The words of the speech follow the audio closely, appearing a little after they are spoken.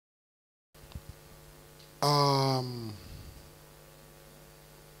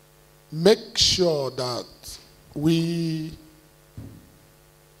make sure that we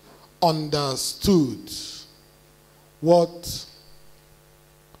understood what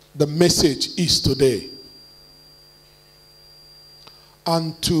the message is today,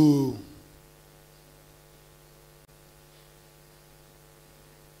 and to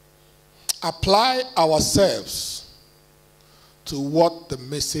apply ourselves to what the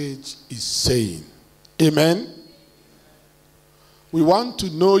message is saying. Amen. We want to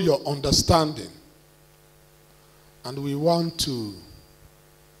know your understanding, and we want to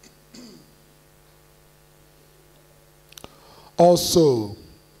also,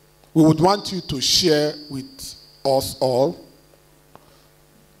 we would want you to share with us all.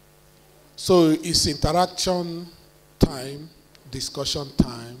 So it's interaction time, discussion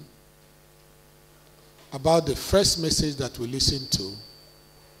time about the first message that we listened to,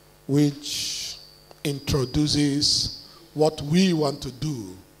 which introduces what we want to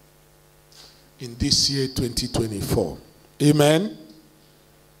do in this year 2024. Amen.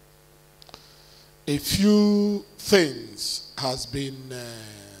 A few things has been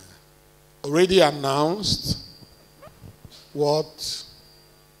already announced what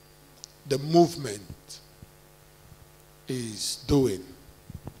the movement is doing,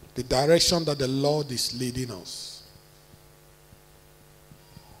 the direction that the Lord is leading us.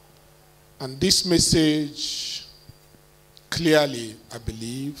 And this message clearly, I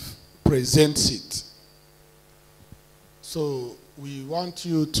believe, presents it. So we want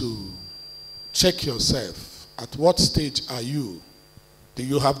you to check yourself. At what stage are you? Do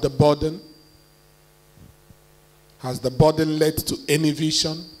you have the burden? Has the burden led to any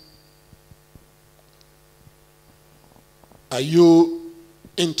vision? Are you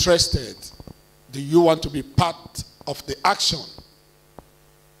interested? Do you want to be part of the action?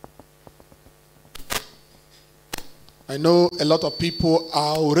 I know a lot of people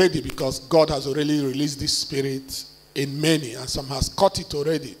are already, because God has already released this spirit in many, and some has caught it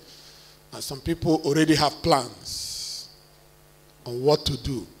already. And some people already have plans on what to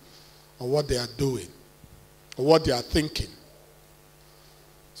do, on what they are doing, or what they are thinking.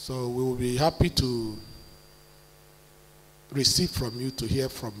 So we will be happy to receive from you, to hear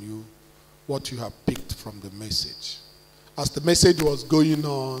from you what you have picked from the message. As the message was going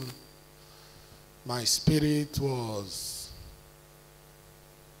on, my spirit was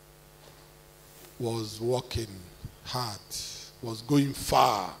working hard, was going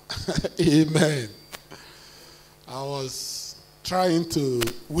far. Amen. I was trying to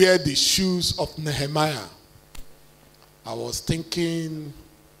wear the shoes of Nehemiah. I was thinking,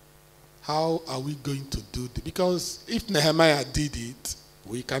 how are we going to do this? Because if Nehemiah did it,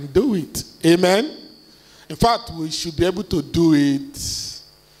 we can do it. Amen. In fact, we should be able to do it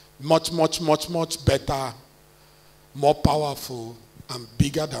much, much, much, much better, more powerful, and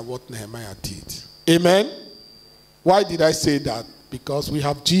bigger than what Nehemiah did. Amen. Why did I say that? Because we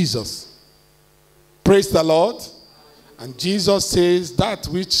have Jesus. Praise the Lord. And Jesus says that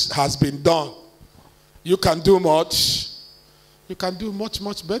which has been done, you can do much. You can do much,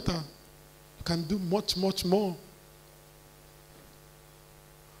 much better. You can do much, much more.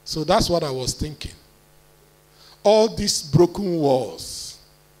 So that's what I was thinking. All these broken walls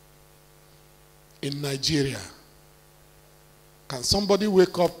in Nigeria, can somebody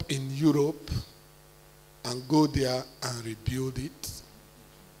wake up in Europe and go there and rebuild it?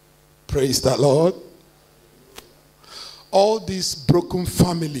 Praise the Lord. All these broken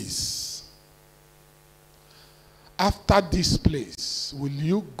families, after this place, will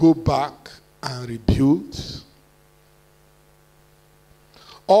you go back and rebuild?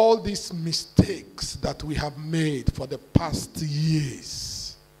 All these mistakes that we have made for the past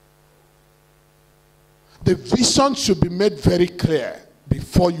years, the vision should be made very clear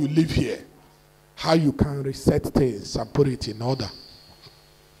before you leave here, how you can reset things and put it in order.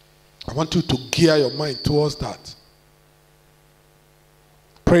 I want you to gear your mind towards that.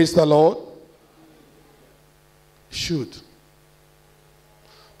 Praise the Lord. Should.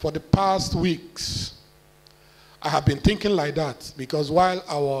 For the past weeks, I have been thinking like that, because while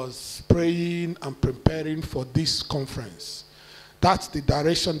I was praying and preparing for this conference, that's the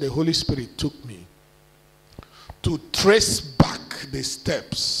direction the Holy Spirit took me, to trace back the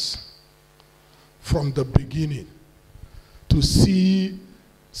steps from the beginning, to see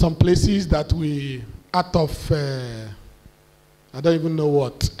some places that we, out of, I don't even know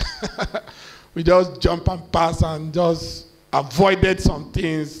what, we just jump and pass and just avoided some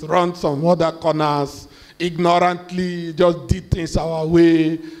things, run some other corners, ignorantly just did things our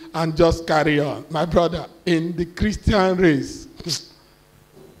way and just carry on. My brother, in the Christian race,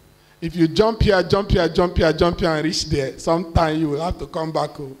 If you jump here, jump here, jump here, jump here, and reach there, sometime you will have to come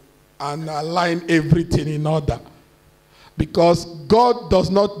back home and align everything in order. Because God does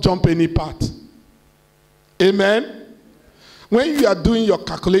not jump any part. Amen? When you are doing your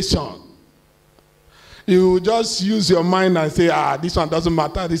calculation, you just use your mind and say, this one doesn't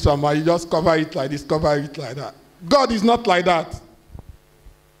matter, this one, but you just cover it like this, cover it like that. God is not like that.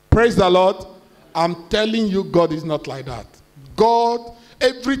 Praise the Lord. I'm telling you, God is not like that. God,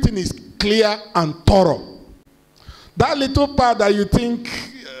 everything is clear and thorough. That little part that you think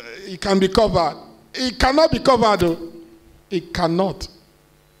it can be covered, it cannot be covered though. It cannot.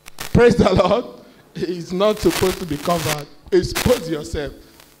 Praise the Lord. It's not supposed to be covered. Expose yourself.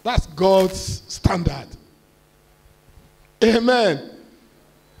 That's God's standard. Amen.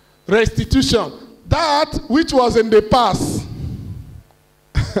 Restitution. That which was in the past.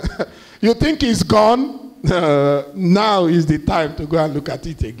 You think it's gone? Now is the time to go and look at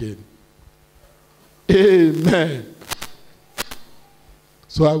it again. Amen.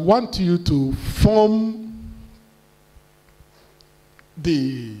 So I want you to form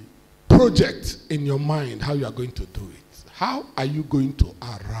the project in your mind, how you are going to do it. How are you going to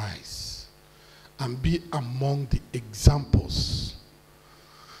arise and be among the examples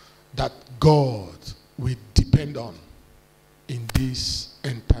that God will depend on in this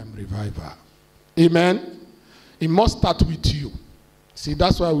end time revival? Amen. It must start with you. See,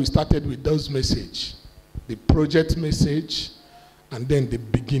 that's why we started with those messages. The project message, and then the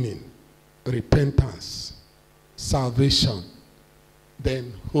beginning. Repentance, salvation,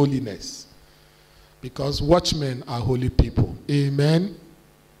 then holiness. Because watchmen are holy people. Amen.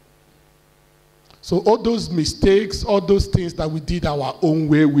 So all those mistakes, all those things that we did our own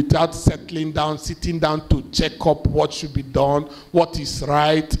way without settling down, sitting down to check up what should be done, what is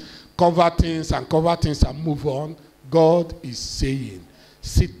right, cover things and move on. God is saying,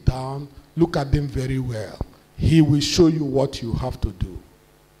 sit down, look at them very well. He will show you what you have to do.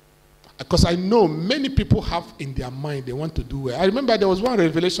 Because I know many people have in their mind they want to do well. I remember there was one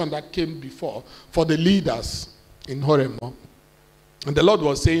revelation that came before for the leaders in Horemo. And the Lord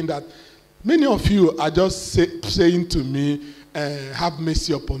was saying that many of you are just saying to me, have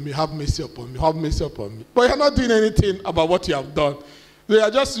mercy upon me, have mercy upon me, have mercy upon me. But you're not doing anything about what you have done. You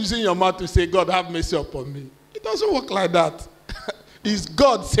are just using your mouth to say, God, have mercy upon me. It doesn't work like that. It's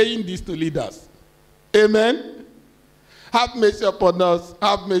God saying this to leaders. Amen. Have mercy upon us,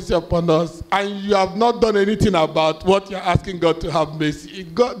 have mercy upon us. And you have not done anything about what you're asking God to have mercy.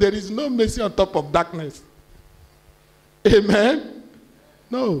 God, there is no mercy on top of darkness. Amen?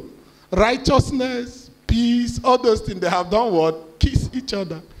 No. Righteousness, peace, all those things they have done what? Kiss each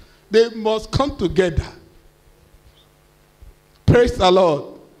other. They must come together. Praise the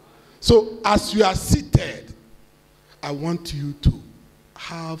Lord. So as you are seated, I want you to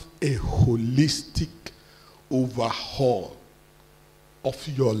have a holistic overhaul of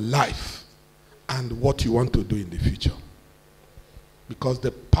your life and what you want to do in the future. Because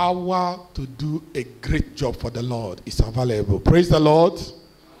the power to do a great job for the Lord is available. Praise the Lord.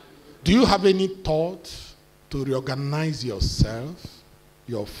 Do you have any thought to reorganize yourself,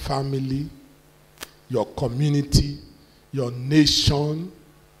 your family, your community, your nation,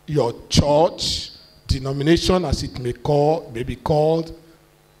 your church, denomination as it may be called,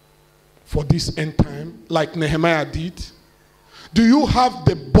 for this end time, like Nehemiah did? Do you have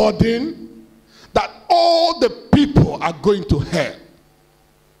the burden that all the people are going to hell?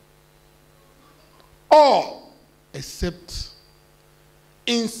 All except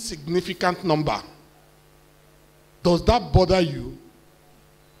insignificant number. Does that bother you?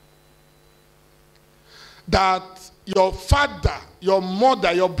 That your father, your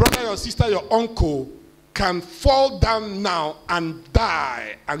mother, your brother, your sister, your uncle can fall down now and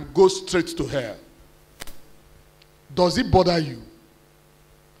die and go straight to hell? Does it bother you?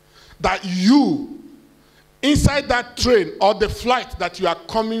 That you, inside that train or the flight that you are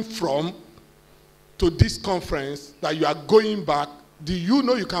coming from to this conference, that you are going back, do you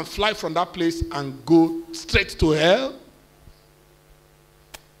know you can fly from that place and go straight to hell?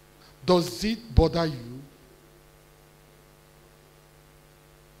 Does it bother you?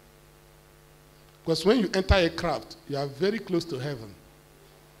 Because when you enter a craft, you are very close to heaven.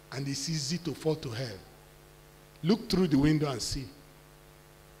 And it's easy to fall to hell. Look through the window and see.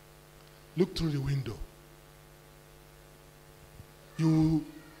 Look through the window. You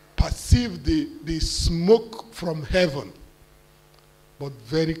perceive the smoke from heaven, but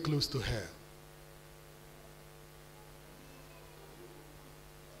very close to hell.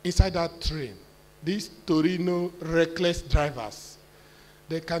 Inside that train, these Torino reckless drivers,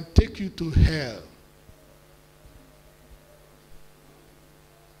 they can take you to hell.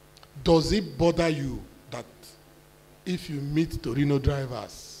 Does it bother you that if you meet Torino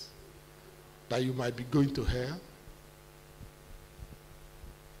drivers, that you might be going to hell?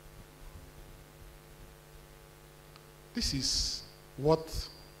 This is what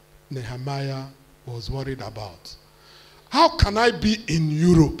Nehemiah was worried about. How can I be in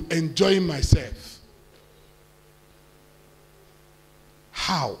Europe enjoying myself?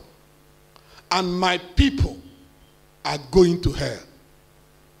 How? And my people are going to hell.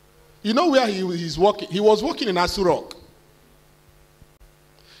 You know where he's working? He was working in Asurok.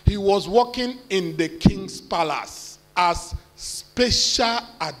 He was working in the king's palace as special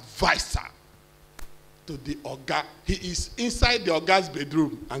advisor to the Oga. He is inside the Oga's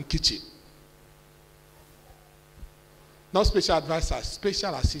bedroom and kitchen. Not special advisor,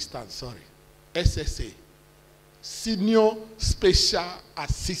 special assistant, sorry. SSA. Senior special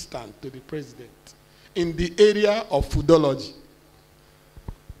assistant to the president in the area of foodology.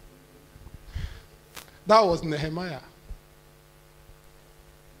 That was Nehemiah.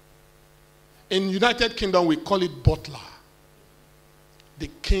 In United Kingdom, we call it butler. The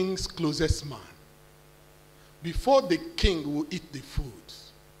king's closest man. Before the king will eat the food,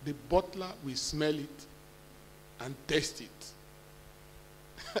 the butler will smell it and taste it.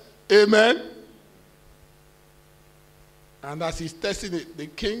 Amen? And as he's testing it, the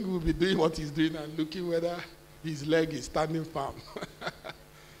king will be doing what he's doing and looking whether his leg is standing firm.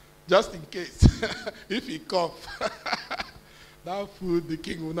 Just in case. If he cough, that food, the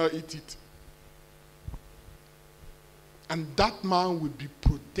king will not eat it. And that man will be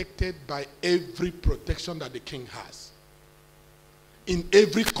protected by every protection that the king has. In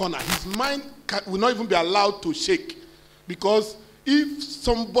every corner. His mind will not even be allowed to shake. Because if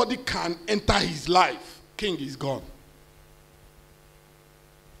somebody can enter his life, king is gone.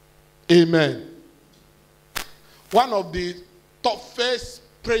 Amen. One of the toughest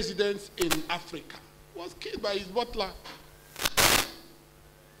presidents in Africa was killed by his butler.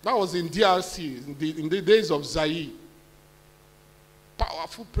 That was in DRC, in the days of Zaire.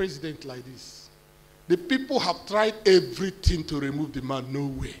 Powerful president like this. The people have tried everything to remove the man. No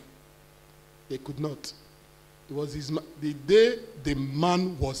way. They could not. It was the day the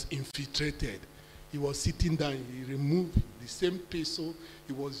man was infiltrated, he was sitting down. He removed the same peso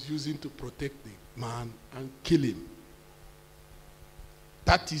he was using to protect the man and kill him.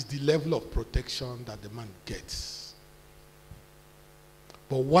 That is the level of protection that the man gets.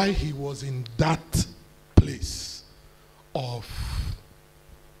 But while he was in that place of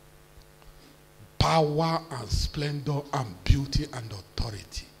power and splendor and beauty and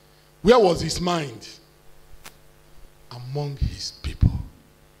authority, where was his mind? Among his people.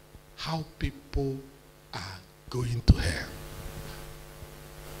 How people are going to hell.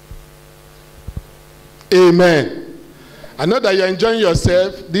 Amen. I know that you're enjoying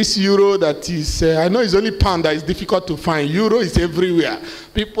yourself. This euro that is, I know it's only pound that is difficult to find. Euro is everywhere.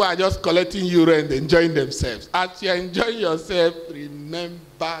 People are just collecting euro and enjoying themselves. As you're enjoying yourself,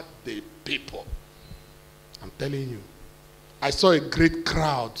 remember the people. I'm telling you. I saw a great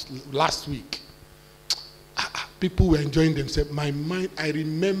crowd last week. People were enjoying themselves. My mind, I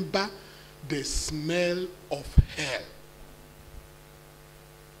remember the smell of hell.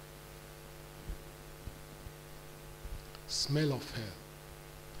 Smell of hell.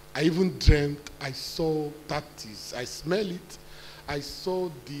 I even dreamt, I saw that is, I smell it. I saw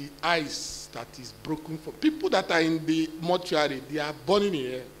the ice that is broken for people that are in the mortuary. They are burning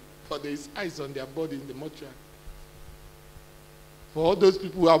in hell, for there is ice on their body in the mortuary. For all those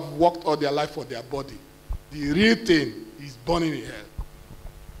people who have worked all their life for their body, the real thing is burning in hell.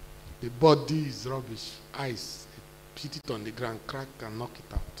 The body is rubbish, ice. Hit it on the ground, crack and knock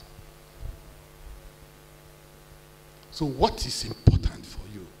it out. So what is important for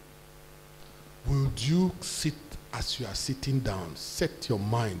you? Would you sit as you are sitting down, set your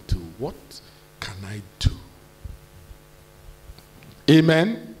mind to what can I do?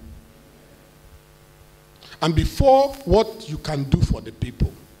 Amen? And before what you can do for the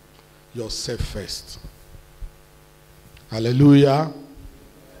people, yourself first. Hallelujah.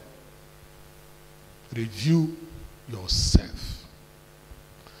 Review yourself.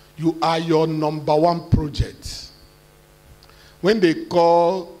 You are your number one project. When they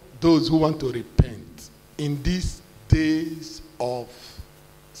call those who want to repent in these days of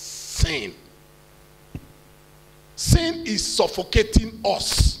sin, sin is suffocating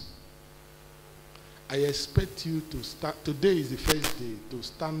us. I expect you to start. Today is the first day to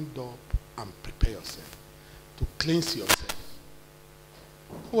stand up and prepare yourself, to cleanse yourself.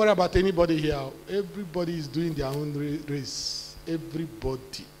 Don't worry about anybody here. Everybody is doing their own race.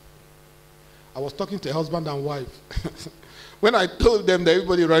 Everybody. I was talking to a husband and wife. When I told them that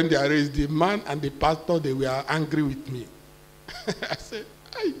everybody ran their race, the man and the pastor, they were angry with me. I said,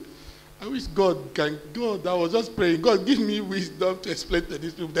 I wish God can, God, I was just praying, God, give me wisdom to explain to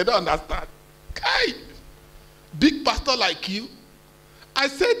these people. They don't understand. Big pastor like you. I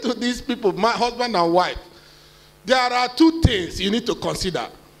said to these people, my husband and wife, there are two things you need to consider.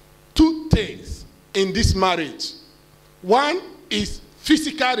 Two things in this marriage. One is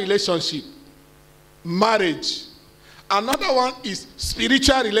physical relationship, marriage. Another one is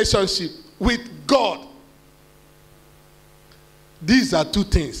spiritual relationship with God. These are two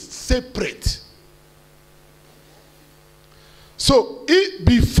things separate. So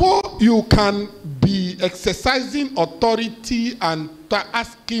before you can be exercising authority and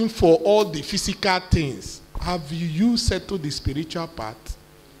asking for all the physical things, have you settled the spiritual part?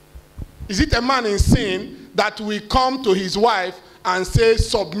 Is it a man in sin that will come to his wife and say,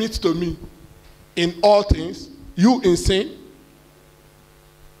 submit to me in all things? You in sin?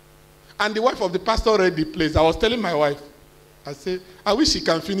 And the wife of the pastor read the place. I was telling my wife, I said, I wish she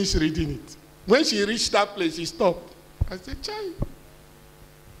can finish reading it. When she reached that place, she stopped. I said, child.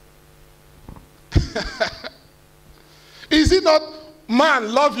 Is it not,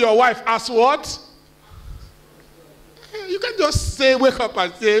 man, love your wife as what? You can't just say, wake up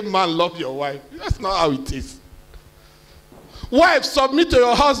and say, man, love your wife. That's not how it is. Wife, submit to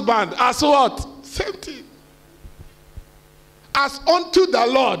your husband as what? Same thing. As unto the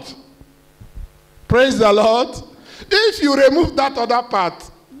Lord. Praise the Lord. If you remove that other part,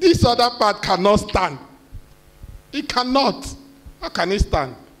 this other part cannot stand. It cannot. How can it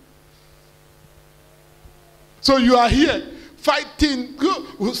stand? So you are here fighting,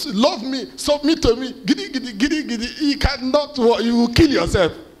 love me, submit to me, giddy, giddy, giddy, giddy. You cannot, you will kill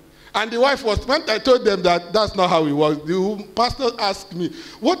yourself. And the wife was, when I told them that that's not how it works, the pastor asked me,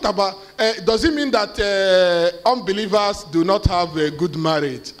 what about, does it mean that unbelievers do not have a good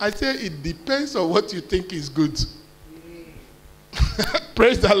marriage? I say it depends on what you think is good.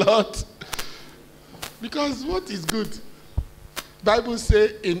 Praise the Lord. Because what is good? Bible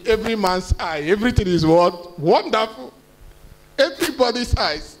says in every man's eye, everything is what? Wonderful. Everybody's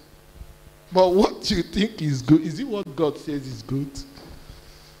eyes. But what you think is good, is it what God says is good?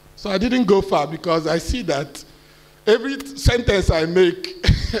 So I didn't go far because I see that every sentence I make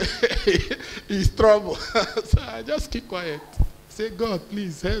is trouble. So I just keep quiet. Say, God,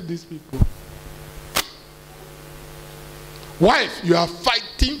 please help these people. Wife, you are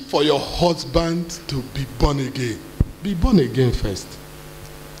fighting for your husband to be born again. Be born again first.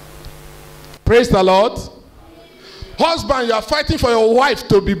 Praise the Lord. Husband, you are fighting for your wife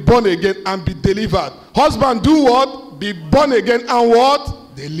to be born again and be delivered. Husband, do what? Be born again and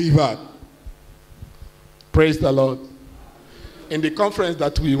what? Delivered. Praise the Lord. In the conference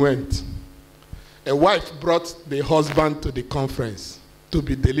that we went, a wife brought the husband to the conference to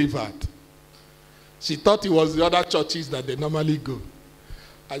be delivered. She thought it was the other churches that they normally go.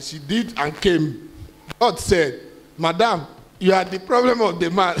 And she did and came. God said, Madam, you are the problem of the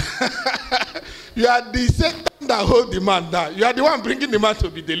man. You are the Satan that holds the man down. You are the one bringing the man to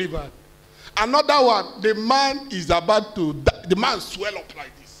be delivered. Another one, the man is about to die. The man swell up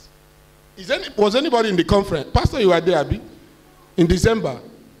like this. Was anybody in the conference? Pastor, you were there, Abi? In December.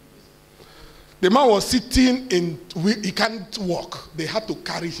 The man was sitting he can't walk. They had to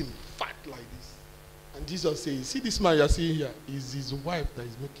carry him fat like this. And Jesus says, see this man you are seeing here? Is his wife that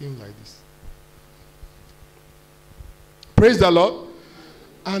is making him like this. Praise the Lord.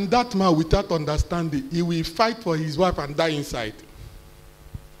 And that man, without understanding, he will fight for his wife and die inside.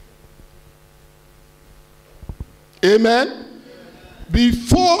 Amen?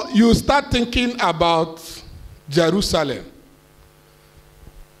 Before you start thinking about Jerusalem,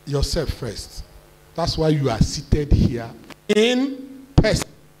 yourself first. That's why you are seated here in person.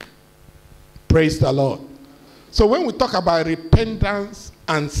 Praise the Lord. So when we talk about repentance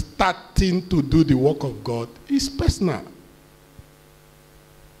and starting to do the work of God, it's personal.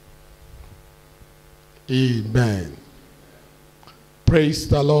 Amen. Praise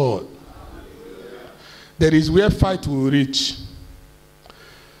the Lord. There is where fight will reach.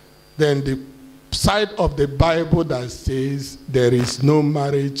 Then the side of the Bible that says there is no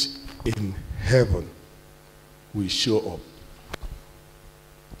marriage in heaven will show up.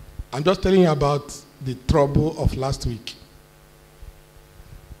 I'm just telling you about the trouble of last week.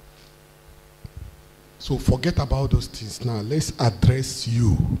 So forget about those things now. Let's address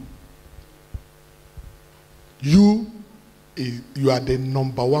you. You are the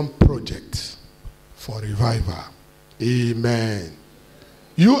 #1 project for revival. Amen.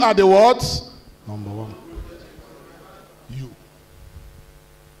 You are the what? #1. You.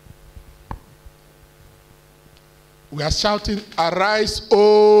 We are shouting, arise,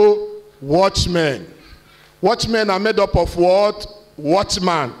 O watchmen. Watchmen are made up of what?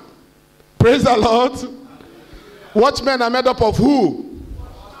 Watchman. Praise the Lord. Watchmen are made up of who?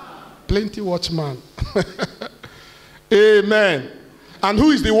 Plenty watchman. Amen. And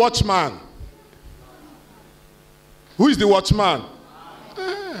who is the watchman? Who is the watchman?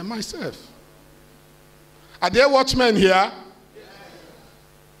 Myself. Are there watchmen here?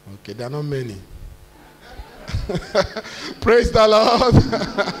 Okay, there are not many. Praise the Lord.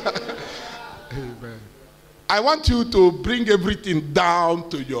 Amen. I want you to bring everything down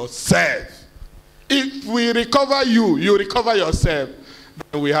to yourself. If we recover you, you recover yourself,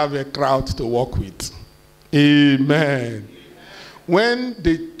 then we have a crowd to work with. Amen. When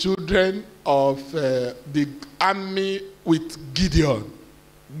the children of the army with Gideon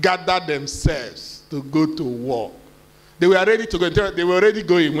gathered themselves to go to war, they were ready to go. They were already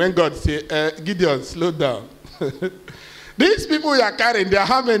going when God said, Gideon, slow down. These people you are carrying, there are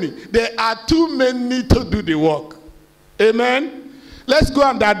how many? There are too many to do the work. Amen. Let's go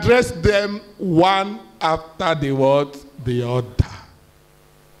and address them one after the word, the other.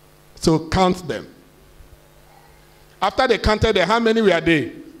 So count them. After they counted them, how many were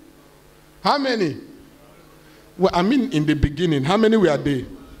they? How many? Well, I mean in the beginning, how many were they?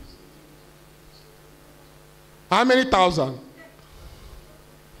 How many thousand?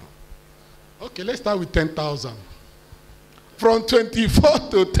 Okay, let's start with 10,000. From 24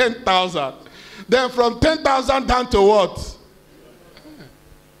 to 10,000. Then from 10,000 down to what?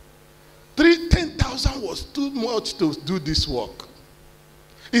 10,000 was too much to do this work.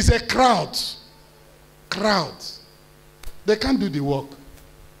 It's a crowd. Crowd. They can't do the work.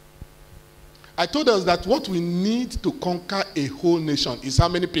 I told us that what we need to conquer a whole nation is how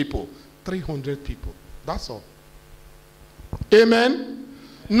many people? 300 people. That's all. Amen?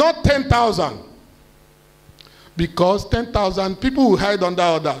 Not 10,000. Because 10,000 people will hide under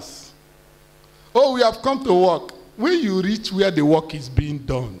others. Oh, we have come to work. When you reach where the work is being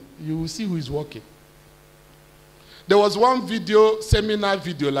done, you will see who is working. There was one video, seminar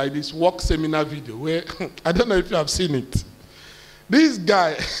video like this, work seminar video, where, I don't know if you have seen it. This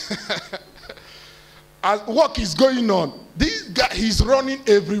guy, as work is going on, this guy, he's running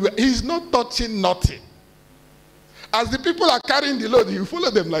everywhere. He's not touching nothing. As the people are carrying the load, he will follow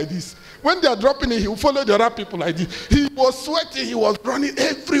them like this. When they are dropping it, he will follow the other people like this. He was sweating, he was running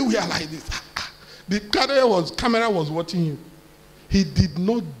everywhere like this. The camera was watching him. He did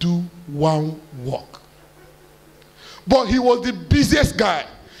not do one work. But he was the busiest guy.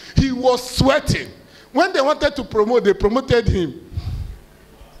 He was sweating. When they wanted to promote, they promoted him.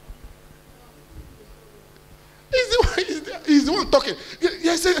 He's the one talking.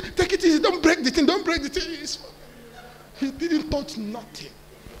 He said, take it easy, don't break the thing, don't break the thing. He didn't touch nothing.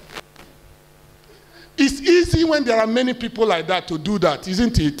 It's easy when there are many people like that to do that,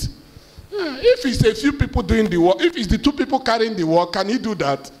 isn't it? Yeah, if it's a few people doing the work, if it's the two people carrying the work, can he do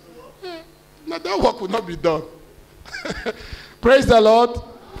that? Yeah, that work will not be done. Praise the Lord.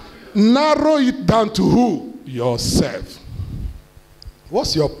 Narrow it down to who? Yourself.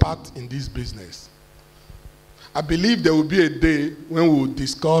 What's your part in this business? I believe there will be a day when we will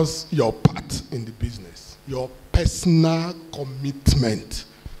discuss your part in the business. Your personal commitment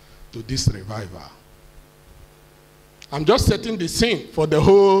to this revival. I'm just setting the scene for the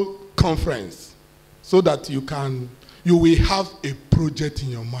whole conference so that you will have a project in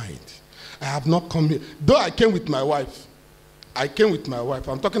your mind. I have not come here. Though I came with my wife.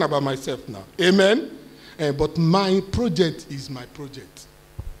 I'm talking about myself now. Amen? But my project is my project.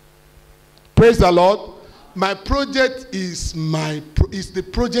 Praise the Lord. My project is the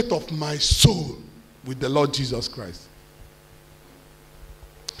project of my soul with the Lord Jesus Christ.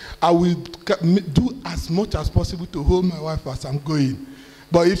 I will do as much as possible to hold my wife as I'm going.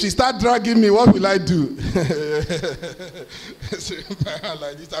 But if she starts dragging me, what will I do? Like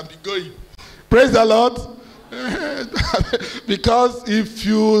this, I'll be going. Praise the Lord. Because if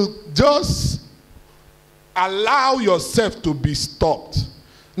you just allow yourself to be stopped,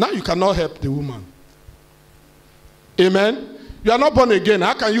 now you cannot help the woman. Amen? You are not born again.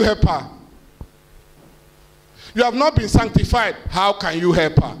 How can you help her? You have not been sanctified. How can you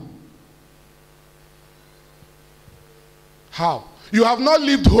help her? How? You have not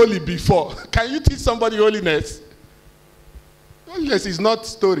lived holy before. Can you teach somebody holiness? Holiness is not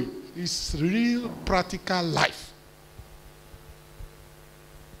story. It's real practical life.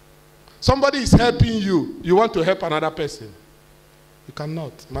 Somebody is helping you. You want to help another person. You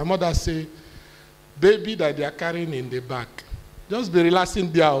cannot. My mother say, baby that they are carrying in the back, just be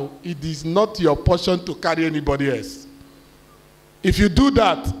relaxing there. It is not your portion to carry anybody else. If you do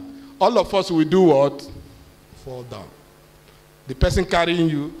that, all of us will do what? fall down. The person carrying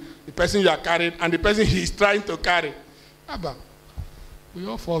you, the person you are carrying, and the person he is trying to carry. Abba, we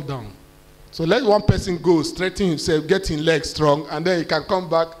all fall down. So let one person go, straighten himself, get his legs strong, and then he can come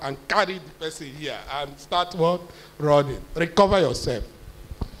back and carry the person here and start what? Running. Recover yourself.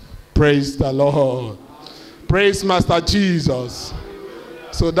 Praise the Lord. Praise Master Jesus.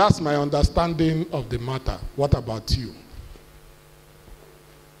 So that's my understanding of the matter. What about you?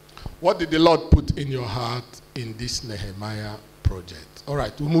 What did the Lord put in your heart in this Nehemiah project? All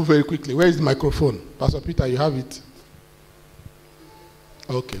right, we'll move very quickly. Where is the microphone? Pastor Peter, you have it?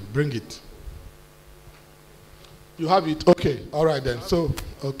 Okay, bring it. You have it? Okay, all right then. So,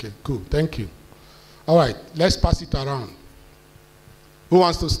 okay, cool. Thank you. All right, let's pass it around. Who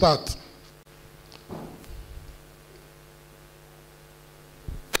wants to start?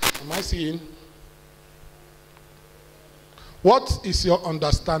 Am I seeing? What is your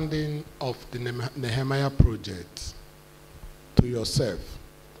understanding of the Nehemiah project to yourself?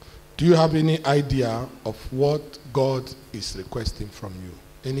 Do you have any idea of what God is requesting from you?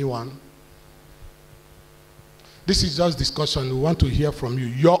 Anyone? This is just discussion. We want to hear from you,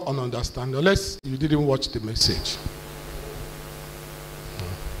 your own understanding, unless you didn't watch the message.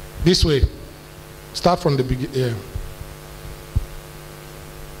 This way. Start from the beginning.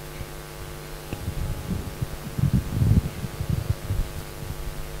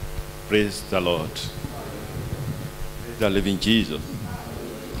 Praise the Lord. Praise the living Jesus.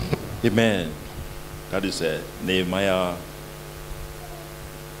 Amen. That is Nehemiah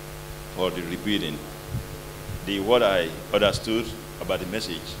for the rebuilding. What I understood about the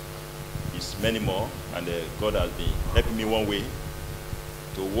message is many more, and God has been helping me one way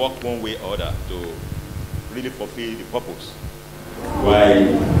to walk one way or other to really fulfill the purpose. Why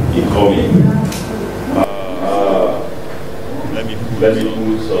he called me? Let me put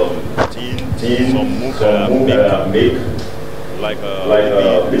some move that I make, like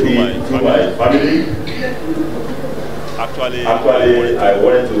maybe through my family. Actually, I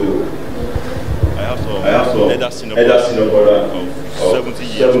wanted to. I have some elder senior brother of 70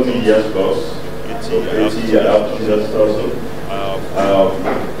 years plus. 80 I have Jesus also.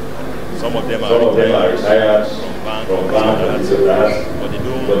 Some of them are retired from bank and this and that, but they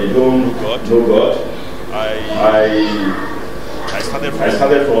don't know God. I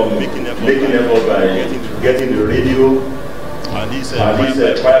started from making effort by getting the radio and this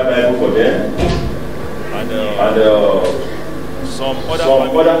quiet Bible for them, and some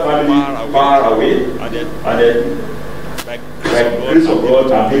other family far away, and then by grace of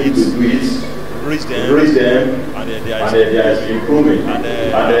God I'm able to do it, raise them, and there is improvement, and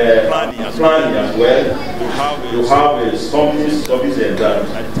planning as well. You have something and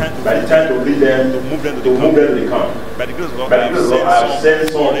that by the time to lead them, to move them to the camp. By the grace of God, I have sent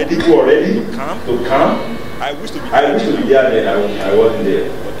some people already to camp. I wish to be there, then I wasn't there.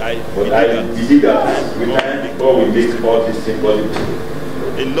 But I believe that with time, God will make all these things possible.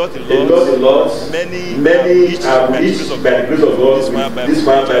 A lot. Many are reached by the grace of God. This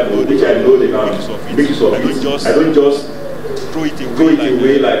Bible, which I know they can make use of it. I don't just throw it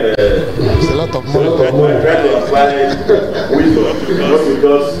away like it's a lot of money. I try to apply wisdom, not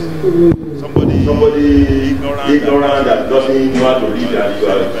because somebody ignorant that doesn't know how to read, and you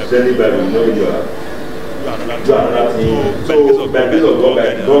are sending Bible, knowing you are another thing. So by the grace of God, by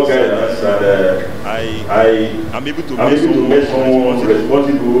God's guidance, and I'm able to make someone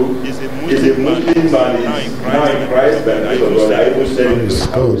responsible. He's a Muslim man now in Christ, by the grace of God. I even send him to the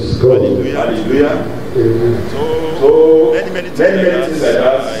house. Hallelujah. So many things like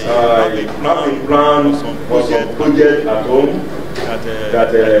that. I have a plan for some project at home that by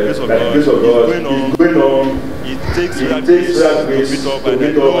the grace of God is going on. It takes that grace to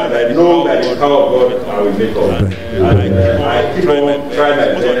meet up, and I know that the power of God I will make up. And I keep on trying my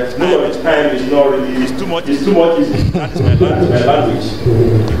best. Most of the time it's not really, it's too much easy. That is my language.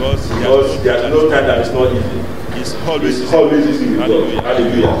 Because there's no time that it's not easy. It's always easy with God.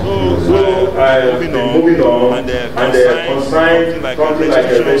 Hallelujah. So I've been moving on, and consigned something like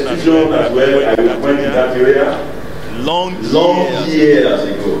a restitution as well. I went in that area. Long years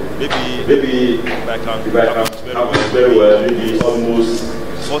ago. Maybe if I can count very well, maybe almost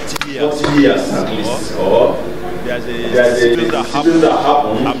 40 years at least. Or there's a situation that happened.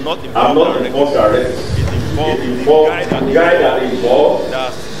 I'm not involved directly. It involved the guy that involved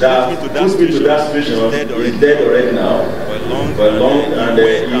that put me to that situation. He's dead already now. For long, and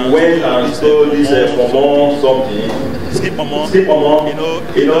he went and stole this something. Skip a month. You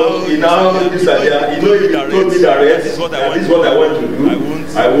know, this idea. You know, if you told me direct, this is what I want to do.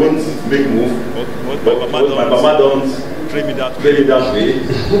 I won't make move. But my mama don't train me that way.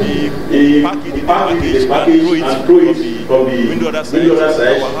 He package and throw it from the window other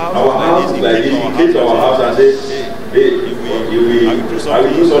side. Our house is like this. He came to our house and said, hey, I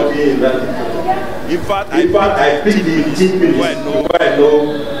will do something in that. In fact, I picked the team before I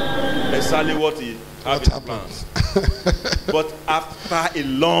know exactly what he had in plans. But after a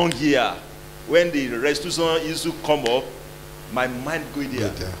long year, when the restitution issue come up, my mind go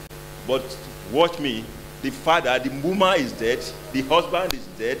there. But watch me, the father, the woman is dead, the husband is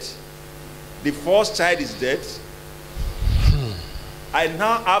dead, the first child is dead. I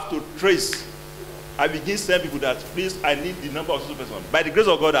now have to trace. I begin telling people that, please, I need the number of person. By the grace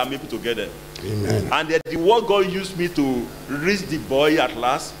of God, I'm able to get them. Amen. And the word God used me to reach the boy at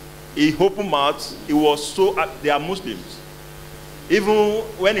last, he opened mouth. It was so, they are Muslims. Even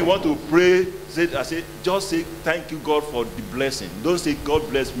when he want to pray, I say, just say, thank you, God, for the blessing. Don't say, God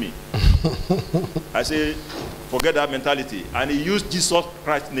bless me. I say, forget that mentality. And he used Jesus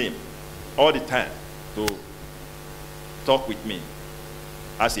Christ's name all the time to talk with me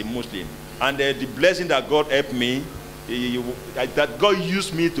as a Muslim. And the blessing that God helped me, that God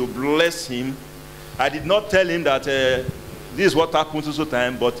used me to bless him, I did not tell him that this is what happened to so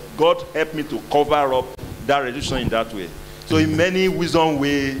time, but God helped me to cover up that reduction in that way. So in many wisdom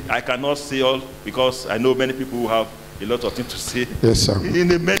way, I cannot say all, because I know many people who have a lot of things to say. Yes, sir.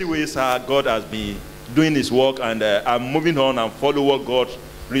 In many ways, God has been doing his work, and I'm moving on and follow what God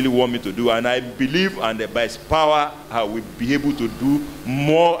really want me to do. And I believe, and by his power, I will be able to do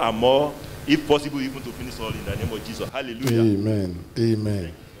more and more, if possible, even to finish all in the name of Jesus. Hallelujah. Amen.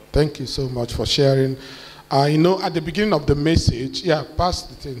 Amen. Thank you so much for sharing. You know, at the beginning of the message, pass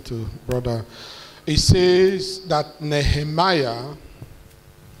the thing to brother. It says that Nehemiah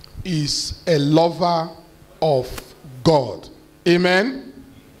is a lover of God. Amen.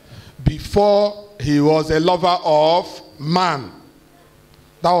 Before he was a lover of man.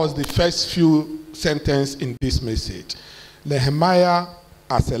 That was the first few sentences in this message. Nehemiah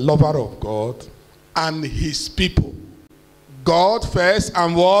as a lover of God and his people. God first,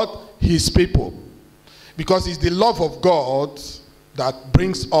 and what? His people. Because it's the love of God that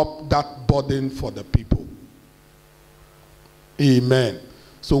brings up that burden for the people. Amen.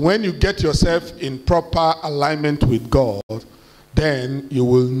 So when you get yourself in proper alignment with God, then you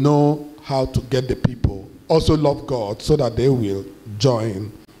will know how to get the people also love God, so that they will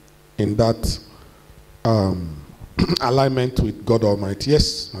join in that alignment with God Almighty.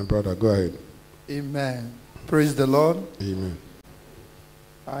 Yes, my brother, go ahead. Amen. Praise the Lord. Amen.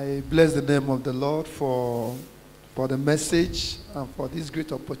 I bless the name of the Lord for the message and for this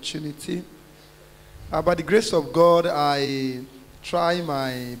great opportunity. By the grace of God, I try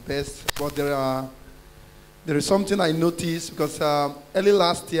my best, but there is something I noticed, because early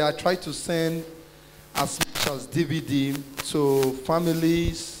last year I tried to send as much as DVD to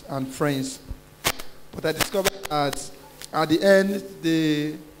families and friends, but I discovered that at the end,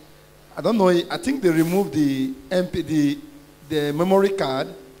 I don't know, I think they removed the the memory card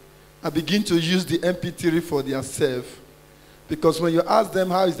and begin to use the MP3 for themselves. Because when you ask them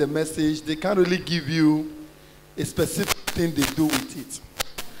how is the message, they can't really give you a specific thing they do with it.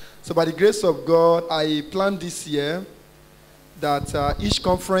 So by the grace of God, I planned this year that each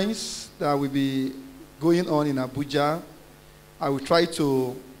conference that will be going on in Abuja, I will try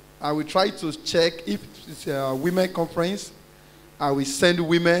to check if it's a women conference. I will send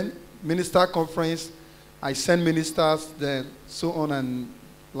women. Minister conference, I send ministers, then so on and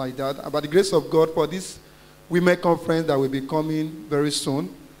like that. By the grace of God, for this women conference that will be coming very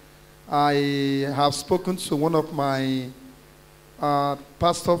soon, I have spoken to one of my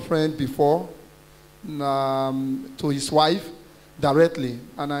pastor friend before, to his wife directly,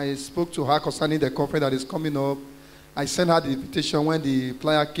 and I spoke to her concerning the conference that is coming up. I sent her the invitation when the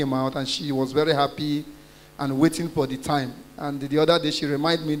flyer came out, and she was very happy and waiting for the time. And the other day she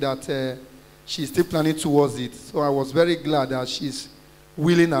reminded me that she's still planning towards it. So I was very glad that she's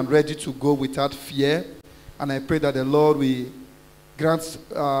willing and ready to go without fear. And I pray that the Lord will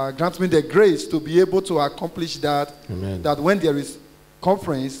grant me the grace to be able to accomplish that. Amen. That when there is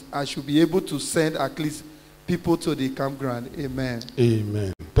conference, I should be able to send at least people to the campground. Amen.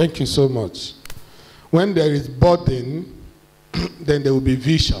 Amen. Thank you so much. When there is burden, then there will be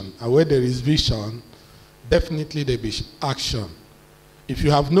vision. And where there is vision, definitely there will be action. If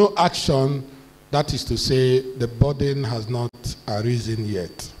you have no action, that is to say the burden has not arisen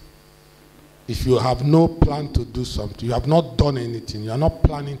yet. If you have no plan to do something, you have not done anything, you are not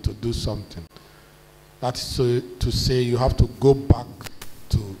planning to do something, that is to say you have to go back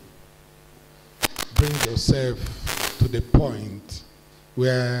to bring yourself to the point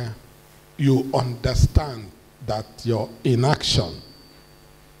where you understand that your inaction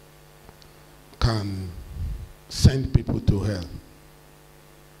can send people to hell.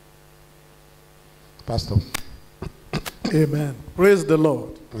 Pastor. Amen. Praise the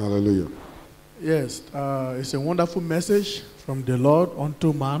Lord. Hallelujah. Yes, it's a wonderful message from the Lord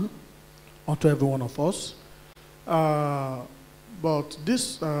unto man, unto every one of us. But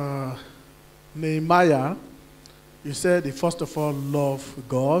this Nehemiah, he said he first of all loved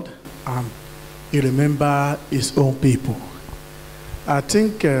God and he remembered his own people. I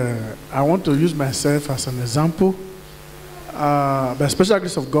think I want to use myself as an example. By the special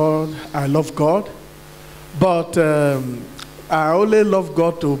grace of God, I love God. But I only love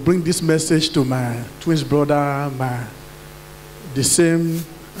God to bring this message to my twin brother, the same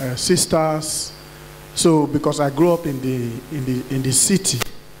sisters. So because I grew up in the city.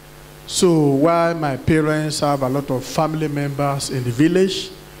 So while my parents have a lot of family members in the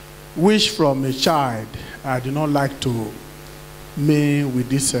village, which from a child I do not like to me with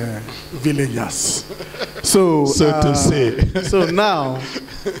these villagers. So to say. So now,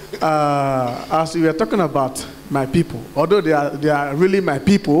 as we are talking about my people, although they are really my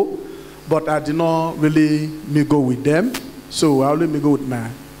people, but I did not really mingle with them. So I only mingle with my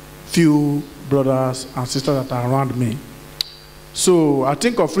few brothers and sisters that are around me. So I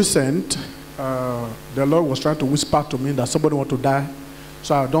think of recent, the Lord was trying to whisper to me that somebody want to die.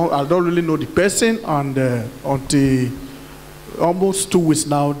 So I don't really know the person, and until almost 2 weeks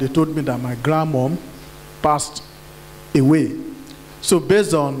now, they told me that my grandmom passed away. So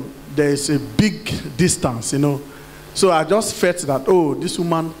based on, there is a big distance, you know. So I just felt that, oh, this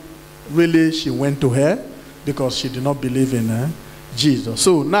woman, really, she went to her because she did not believe in Jesus.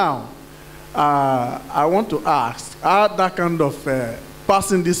 So now, I want to ask, how that kind of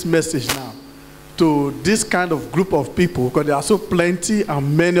passing this message now to this kind of group of people, because there are so plenty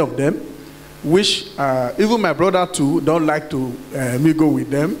and many of them, which even my brother too don't like to me go with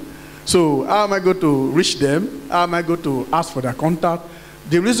them. So how am I going to reach them? How am I going to ask for their contact?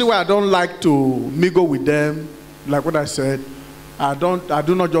 The reason why I don't like to mingle with them, like what I said, I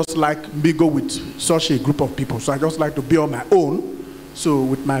do not just like mingle with such a group of people. So I just like to be on my own. So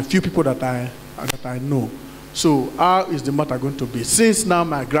with my few people that I know. So how is the matter going to be? Since now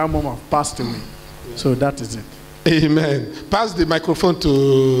my grandmama passed away. Yeah. So that is it. Amen. Pass the microphone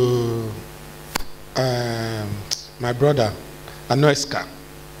to my brother, Anoeska.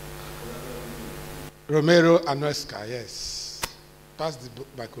 Romero Anoeska, yes. Pass the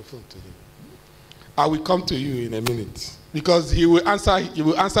microphone to him. I will come to you in a minute because he will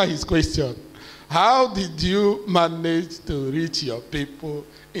answer his question. How did you manage to reach your people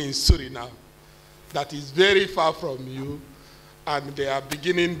in Suriname? That is very far from you, and they are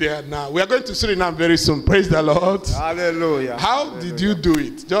beginning there now. We are going to Suriname very soon. Praise the Lord. Hallelujah. How did you do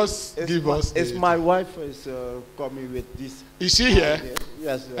it? Just give us. It's my wife is coming with this. Is she here?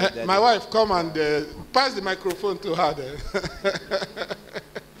 Yes. My wife, come and pass the microphone to her then.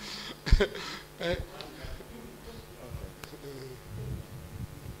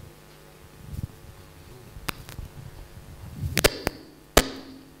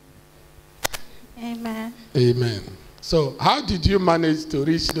 Amen. Amen. So, how did you manage to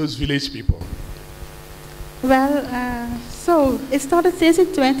reach those village people? Well, so it started since in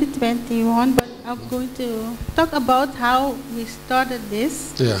 2021, but I'm going to talk about how we started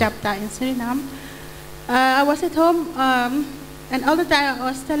this chapter in Suriname. I was at home, and all the time I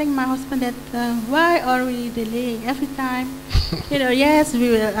was telling my husband that why are we delaying every time? Yes, we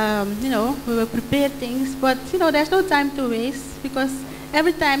will, we will prepare things, but there's no time to waste because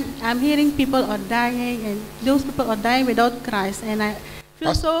every time I'm hearing people are dying, and those people are dying without Christ, and I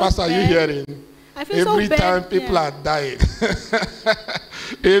feel so bad. Pastor, are you hearing? I feel every so bad. time people are dying.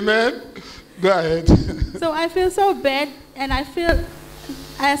 Amen. Go ahead. So I feel so bad, and I feel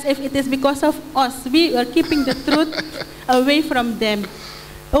as if it is because of us. We are keeping the truth away from them.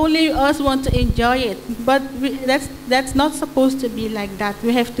 Only us want to enjoy it, but that's not supposed to be like that.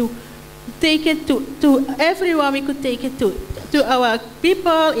 We have to take it to everyone we could take it to our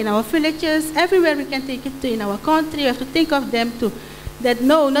people, in our villages, everywhere we can take it to in our country. We have to think of them too. That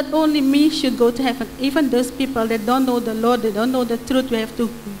no, not only me should go to heaven, even those people that don't know the Lord, they don't know the truth, we have to,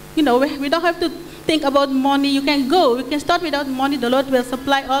 we don't have to think about money. You can go, we can start without money, the Lord will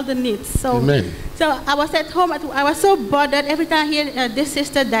supply all the needs. So, Amen. So I was at home, I was so bothered every time I hear this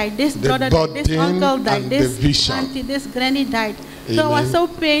sister died, this brother died, this uncle died, this auntie, this granny died. Amen. So I was so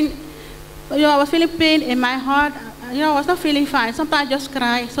pain, I was feeling pain in my heart. I was not feeling fine. Sometimes I just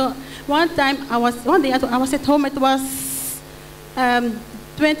cry. So one day I was at home. It was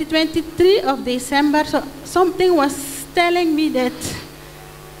 2023 of December. So something was telling me that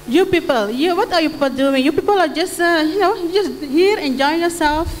you people, what are you people doing? You people are just, just here enjoying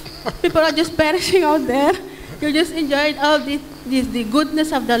yourself. People are just perishing out there. You just enjoyed all the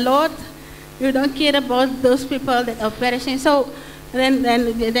goodness of the Lord. You don't care about those people that are perishing. So then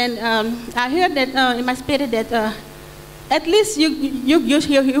I heard that in my spirit that at least you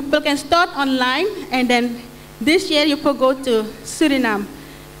people can start online, and then this year you will go to Suriname.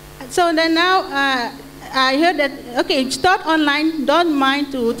 So then now I heard that, okay, start online, don't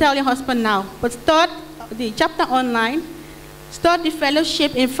mind to tell your husband now, but start the chapter online, start the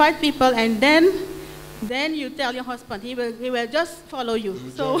fellowship, invite people, and then you tell your husband. He will just follow you.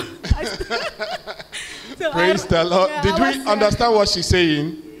 So, praise the Lord. Yeah, Did we understand what she's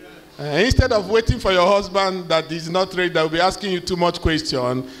saying? Instead of waiting for your husband that is not ready, that will be asking you too much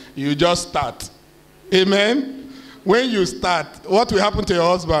question, you just start. Amen? When you start, what will happen to your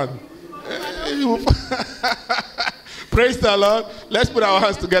husband? Praise the Lord. Let's put our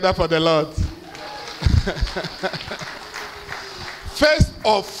hands together for the Lord. First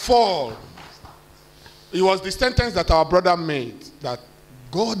of all, it was the sentence that our brother made, that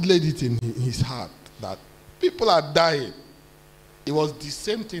God laid it in his heart, that people are dying. It was the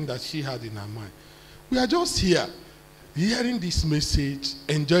same thing that she had in her mind. We are just here, hearing this message,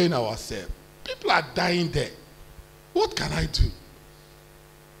 enjoying ourselves. People are dying there. What can I do?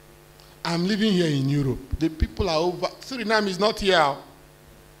 I'm living here in Europe. The people are over. Suriname is not here.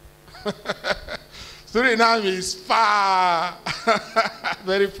 Suriname is far,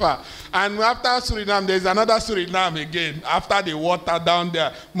 very far. And after Suriname, there's another Suriname again. After the water down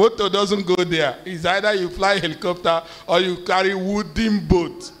there, motor doesn't go there. It's either you fly helicopter or you carry wooden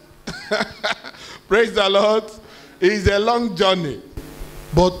boat. Praise the Lord. It's a long journey.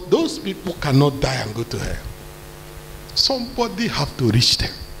 But those people cannot die and go to hell. Somebody have to reach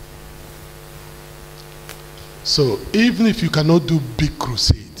them. So even if you cannot do big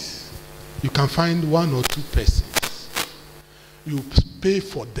crusades, you can find 1 or 2 persons. You pay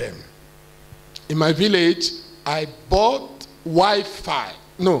for them. In my village, I bought Wi-Fi.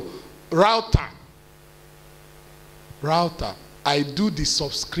 No, router. I do the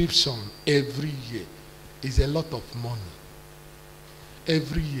subscription every year. It's a lot of money.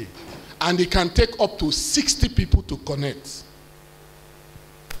 Every year. And it can take up to 60 people to connect.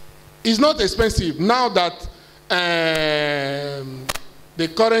 It's not expensive. Now that the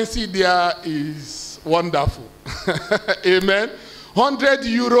currency there is wonderful. Amen. 100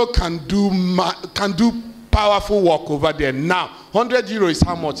 euro can do powerful work over there. Now, 100 euro is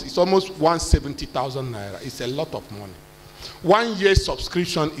how much? It's almost 170,000 naira. It's a lot of money. 1 year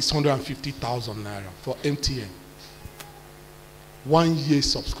subscription is 150,000 naira for MTN. 1 year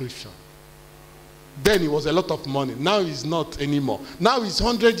subscription. Then it was a lot of money. Now it's not anymore. Now it's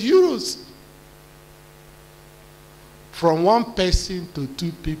 100 euros. From 1 person to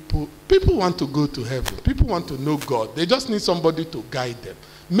 2 people, people want to go to heaven. People want to know God. They just need somebody to guide them.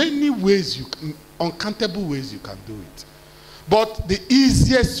 Many ways, uncountable ways you can do it. But the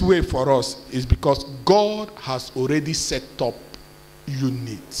easiest way for us is because God has already set up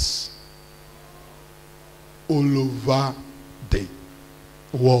units all over the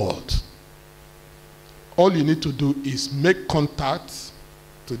world. All you need to do is make contact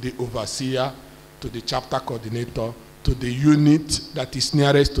to the overseer, to the chapter coordinator, to the unit that is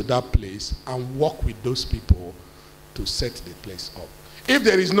nearest to that place, and work with those people to set the place up. If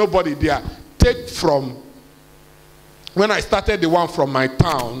there is nobody there, take from, when I started the one from my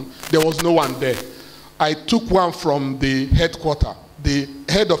town, there was no one there. I took one from the headquarters, the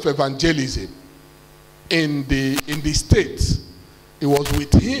head of evangelism in the States. It was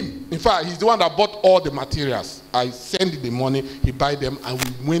with him. In fact, he's the one that bought all the materials. I sent the money, he buy them, and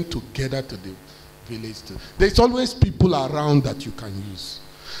we went together to the village too. There's always people around that you can use.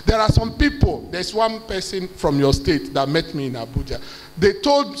 There are some people. There's one person from your state that met me in Abuja.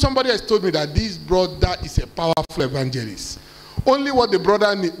 Somebody has told me that this brother is a powerful evangelist. Only what the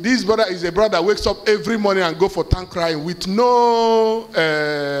brother needs. This brother is a brother that wakes up every morning and go for tongue crying with no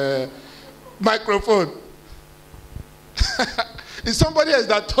microphone. It's somebody else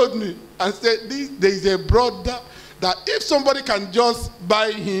that told me and said there is a brother that if somebody can just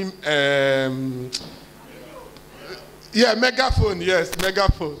buy him megaphone, yes,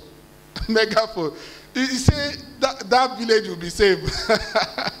 megaphone. Megaphone. He said that village will be saved.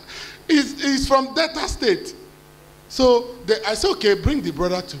 He's from Delta State. So I said, okay, bring the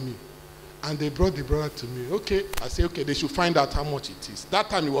brother to me. And they brought the brother to me. Okay. I said, okay, they should find out how much it is. That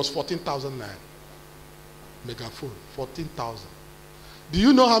time it was 14,000 naira. Megaphone, 14,000. Do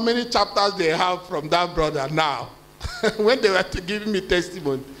you know how many chapters they have from that brother now? When they were giving me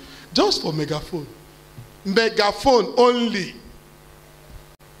testimony. Just for megaphone. Megaphone only.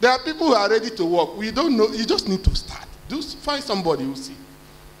 There are people who are ready to work. We don't know. You just need to start. Just find somebody who see.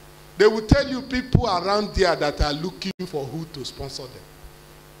 They will tell you people around there that are looking for who to sponsor them.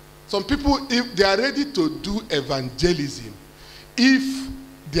 Some people, if they are ready to do evangelism, if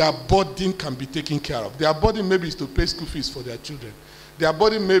their burden can be taken care of. Their burden maybe is to pay school fees for their children. Their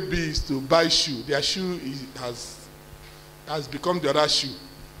burden maybe is to buy shoe. Their shoe has become the other shoe.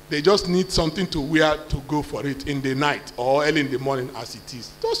 They just need something to wear to go for it in the night or early in the morning as it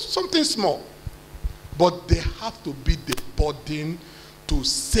is. Just something small. But they have to be the burden to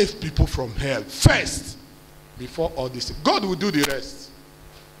save people from hell first before all this. God will do the rest.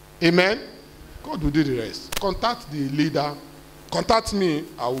 Amen? God will do the rest. Contact the leader. Contact me.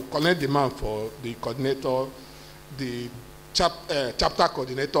 I will connect the man for the coordinator, the chapter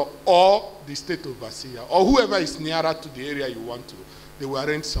coordinator, or the state overseer, or whoever is nearer to the area you want to. They will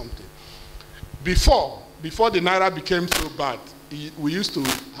arrange something. Before the Naira became so bad, we used to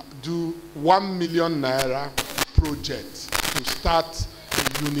do 1 million Naira project to start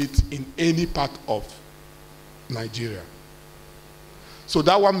a unit in any part of Nigeria. So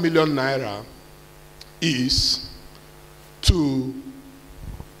that 1 million Naira is to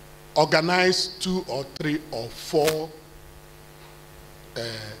organize 2 or 3 or 4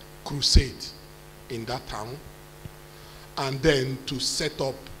 crusades in that town, and then to set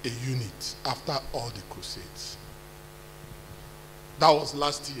up a unit after all the crusades. That was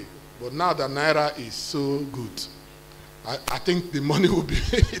last year. But now the Naira is so good, I think the money will be,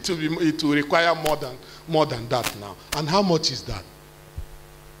 it will require more than that now. And how much is that?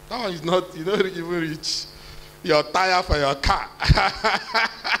 That one is not, you don't even reach your tire for your car.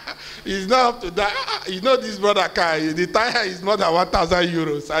 It's not up to that. You know this brother car, the tire is more than 1,000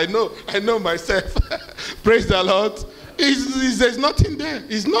 euros. I know myself. Praise the Lord. There's nothing there.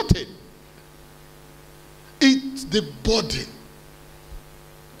 It's nothing. It's the burden.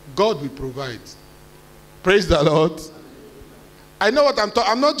 God will provide. Praise the Lord. I know what I'm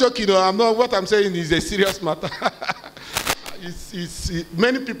talking. I'm not joking. I'm not. What I'm saying is a serious matter.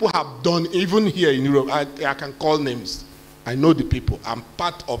 Many people have done, even here in Europe. I can call names. I know the people. I'm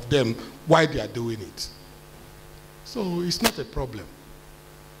part of them. Why they are doing it. So it's not a problem.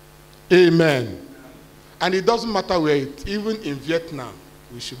 Amen. And it doesn't matter where it, even in Vietnam,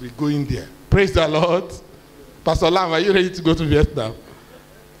 we should be going there. Praise the Lord. Pastor Lam, are you ready to go to Vietnam?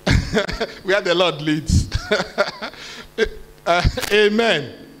 Where the Lord leads.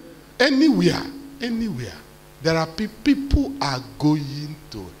 Amen. Anywhere. There are people are going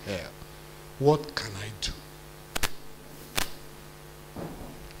to hell. What can I do?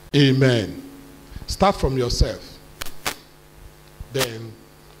 Amen. Start from yourself. Then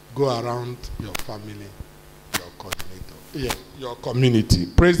go around your family, your coordinator, your community.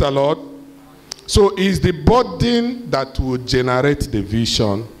 Praise the Lord. So it's the burden that will generate the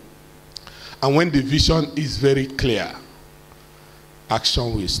vision. And when the vision is very clear,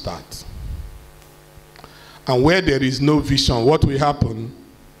 action will start. And where there is no vision, what will happen?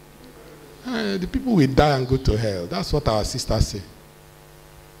 The people will die and go to hell. That's what our sisters say.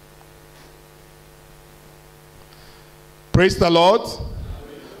 Praise the Lord.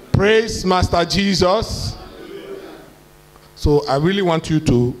 Praise Master Jesus. So I really want you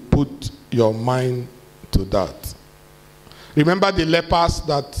to put your mind to that. Remember the lepers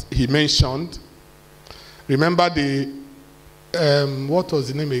that he mentioned. Remember the, what was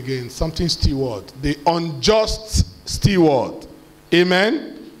the name again? Something steward. The unjust steward.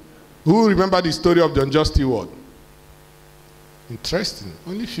 Amen? Who remember the story of the unjust steward? Interesting.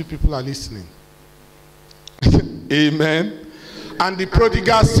 Only few people are listening. Amen. And the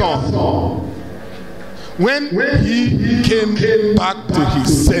prodigal son. When he came back to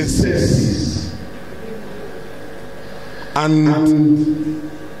his senses and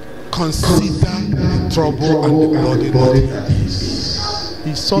considered the trouble and the burden that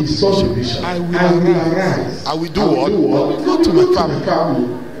he saw the vision. I will arise. I will do what? I will go to my family.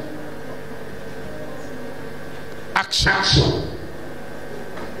 Action.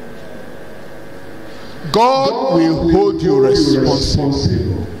 God will hold you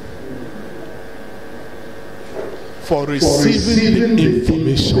responsible for receiving the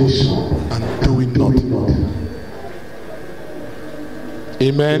information and doing nothing.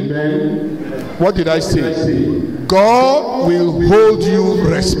 Amen. What did I say? God will hold you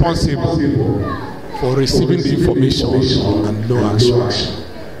responsible for receiving the information and no action.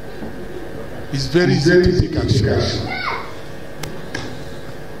 It's very easy to take action.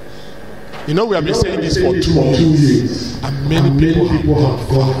 You know, we have been saying this for 2 years, and many people have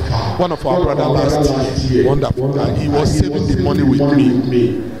gone far. One of our brothers last year, wonderful guy, he was saving the money with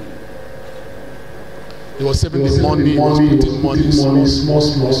me. He was saving the money, he was putting money,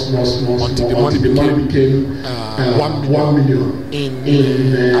 small, until the money became 1 million.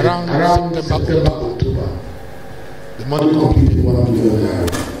 In around September, October. The money completed 1 million.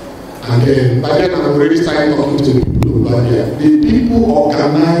 And then, by then, I'm already starting talking to the people over there. The people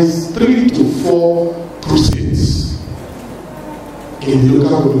organized 3 to 4 crusades in the local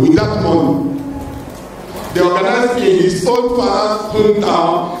government with that money. They organized in his own father's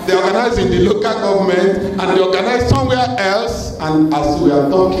hometown, they organized in the local government, and they organized somewhere else. And as we are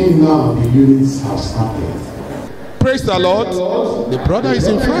talking now, the units have started. Praise the Lord. The brother is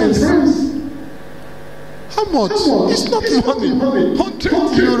in France. How much? It's not money.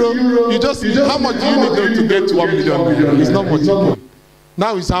 100 euro. You just how much do you need to get to 1 million? It's not much.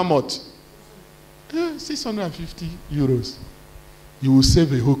 Now it's how much? 650 euros. You will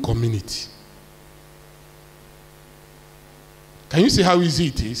save a whole community. Can you see how easy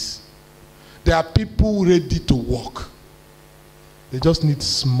it is? There are people ready to work. They just need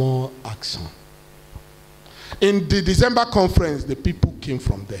small action. In the December conference, the people came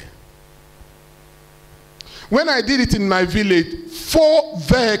from there. When I did it in my village, 4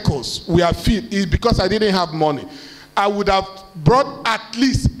 vehicles were filled. It's because I didn't have money. I would have brought at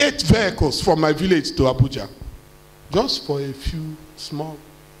least 8 vehicles from my village to Abuja. Just for a few small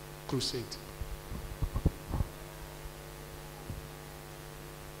crusades.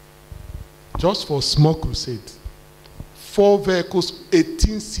 Just for a small crusade. 4 vehicles,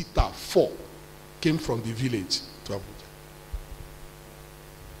 18-seater, 4 came from the village to Abuja.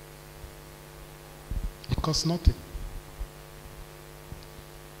 It costs nothing.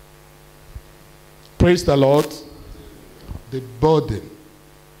 Praise the Lord. The burden,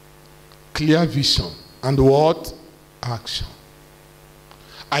 clear vision, and what? Action.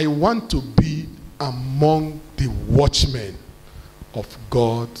 I want to be among the watchmen of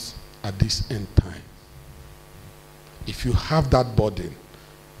God at this end time. If you have that burden,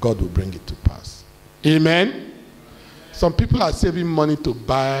 God will bring it to pass. Amen. Some people are saving money to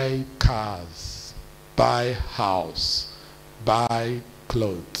buy cars, buy house, buy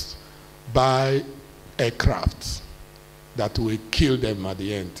clothes, buy aircraft that will kill them at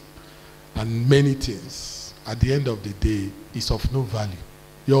the end. And many things at the end of the day is of no value.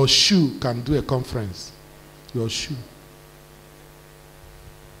 Your shoe can do a conference. Your shoe.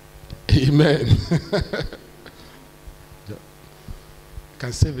 Amen.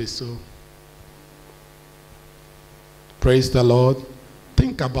 Can save a soul. Praise the Lord.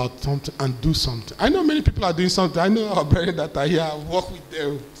 Think about something and do something. I know many people are doing something. I know our brethren that are here. I work with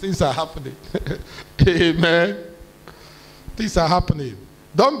them. Things are happening. Amen. Things are happening.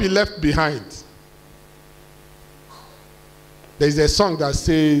 Don't be left behind. There's a song that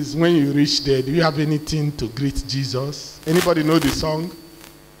says, when you reach there, do you have anything to greet Jesus? Anybody know the song?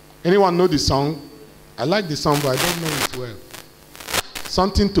 Anyone know the song? I like the song, but I don't know it well.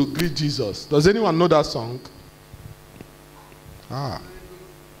 Something to greet Jesus. Does anyone know that song? Ah.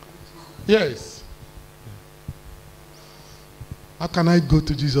 Yes. How can I go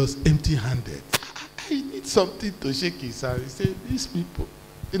to Jesus empty-handed? I need something to shake his hand. He said, these people.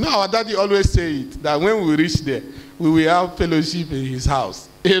 You know, our daddy always say it, that when we reach there, we will have fellowship in his house.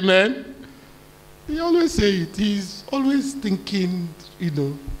 Amen? He always say it. He's always thinking, you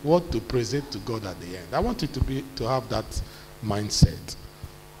know, what to present to God at the end. I want you to have that mindset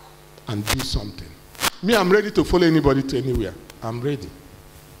and do something. Me, I'm ready to follow anybody to anywhere. I'm ready.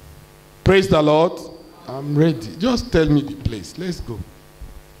 Praise the Lord. I'm ready. Just tell me the place. Let's go.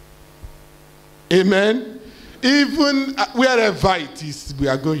 Amen. Even wherever it is we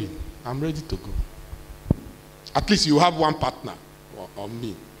are going, I'm ready to go. At least you have one partner on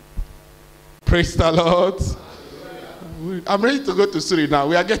me. Praise the Lord. I'm ready to go to Suri now.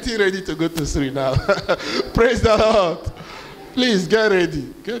 We are getting ready to go to Suri now. Praise the Lord. Please get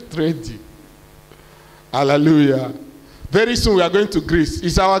ready. Get ready. Hallelujah. Very soon we are going to Greece.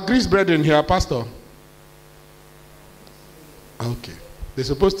 Is our Greece brethren here, Pastor? Okay. They're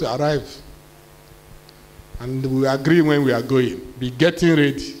supposed to arrive. And we agree when we are going. Be getting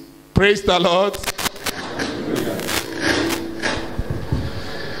ready. Praise the Lord.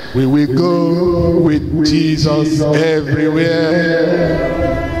 We will go with Jesus everywhere.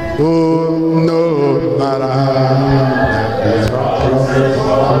 Oh, no matter.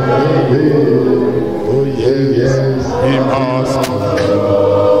 Oh, yes, we must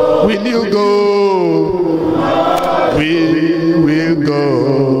go. Will you go? We will go.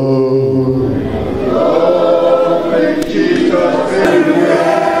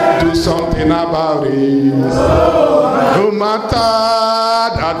 Do something about it. No matter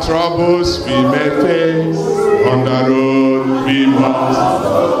the troubles we may face, on the road we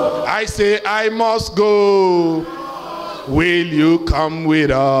must. I I say, I must go. Will you come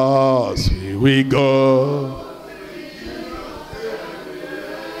with us? Here we go.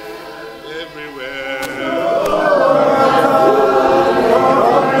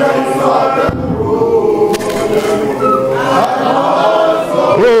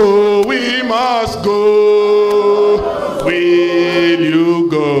 Oh, we must go. Will you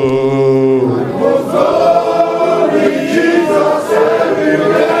go? With Jesus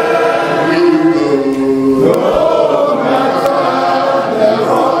everywhere we go. No matter the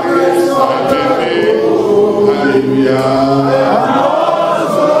road is hallelujah.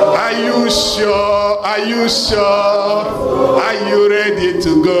 Are you sure? Are you sure? Are you ready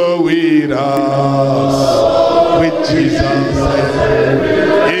to go with us? With Jesus,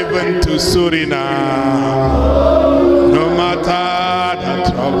 even to Suriname, no matter the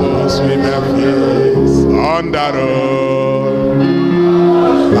troubles we may face on the road,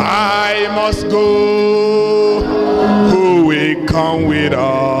 I must go. Who will come with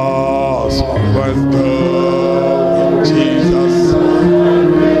us? Must go with Jesus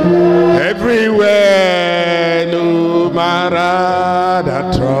everywhere, no matter the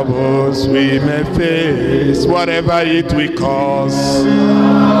troubles we may face, whatever it will cost,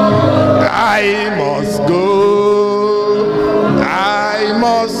 I must go. I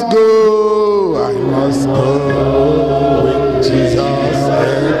must go. I must go with Jesus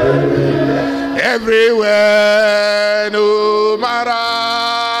everywhere, no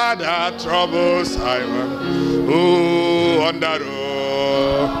matter the troubles I will. Oh, on the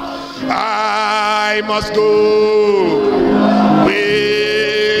road, I must go.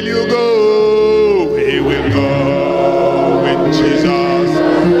 Will you go? We will go with Jesus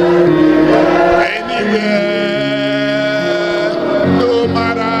anywhere, no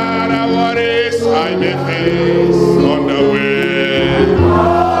matter the worries I may face on the way.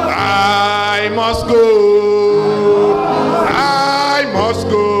 I must go. I must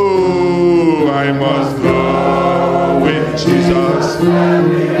go. I must go with Jesus.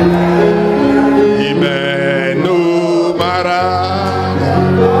 Amen. No matter.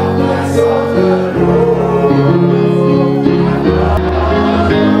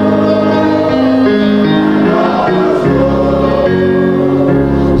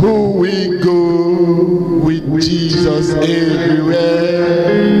 Who we go with Jesus everywhere.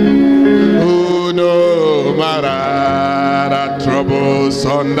 Oh, no matter the troubles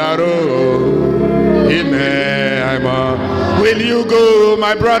on the road. Amen. Will you go,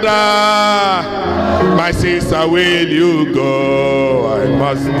 my brother? My sister, will you go? I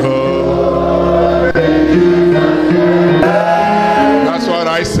must go. That's what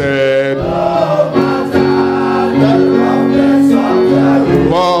I said.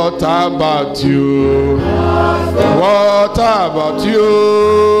 What about you? What about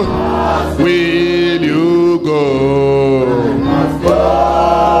you? Will you go?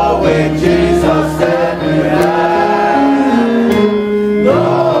 With Jesus everywhere.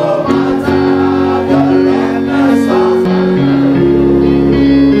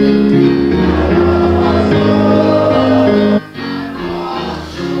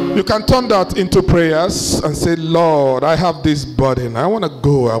 You can turn that into prayers and say, Lord, I have this burden. I want to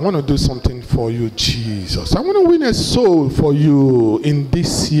go. I want to do something for you, Jesus. I want to win a soul for you in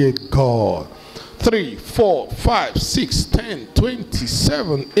this year, God. 3, 4, 5, 6, 10, 20,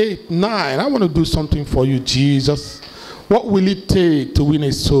 7, 8, 9. I want to do something for you, Jesus. What will it take to win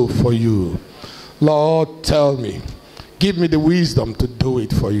a soul for you? Lord, tell me. Give me the wisdom to do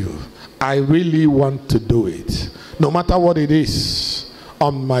it for you. I really want to do it. No matter what it is.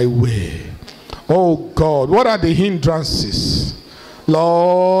 On my way. Oh God, what are the hindrances?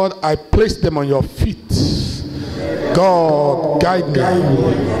 Lord, I place them on your feet. God, guide me.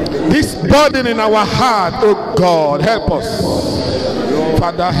 This burden in our heart, oh God, help us.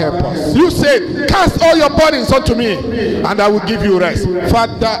 Father, help us. You said, cast all your burdens unto me, and I will give you rest.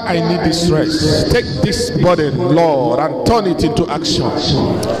 Father, I need this rest. Take this burden, Lord, and turn it into action.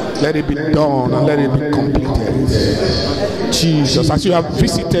 Let it be done and let it be completed. Jesus, as you have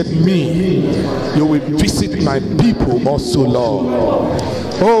visited me, you will visit my people also, Lord.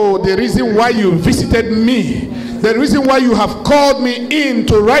 Oh, the reason why you visited me, the reason why you have called me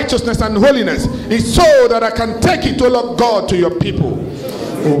into righteousness and holiness is so that I can take it, oh Lord God, to your people.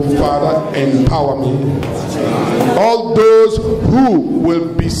 Oh Father, empower me. All those who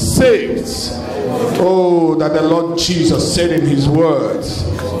will be saved, oh, that the Lord Jesus said in his words,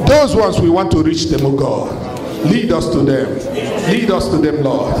 those ones we want to reach them, oh God. Lead us to them. Lead us to them,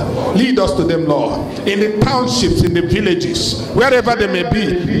 Lord. Lead us to them, Lord. In the townships, in the villages, wherever they may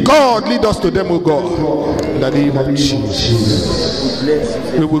be, God, lead us to them, oh God. In the name of Jesus.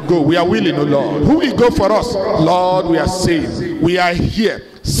 We will go. We are willing, O Lord. Who will go for us? Lord, we are saved. We are here.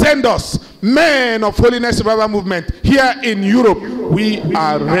 Send us, men of Holiness Revival Movement, here in Europe. We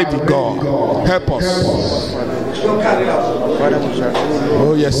are ready, God. Help us.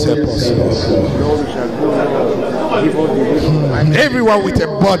 Oh, yes, help us. Everyone with a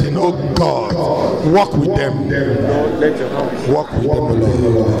burden, oh God, walk with them. Walk with them,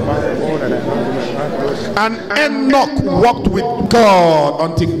 Lord. And Enoch walked with God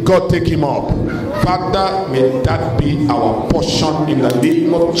until God take him up. Father, may that be our portion in the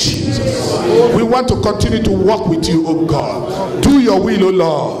name of Jesus. We want to continue to walk with you, oh God. Do your will, oh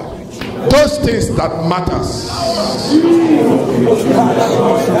Lord. Those things that matters.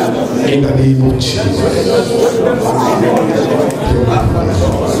 In the name of Jesus.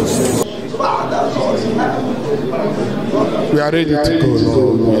 We are ready to go,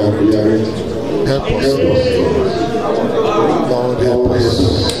 Lord. We are ready. Help us, Lord. Lord, help us.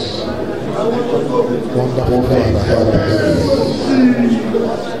 Wonderful Father, help us.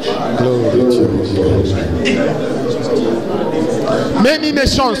 Glory to you. Many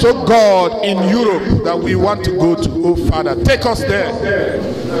nations, oh God, in Europe that we want to go to, oh Father, take us there.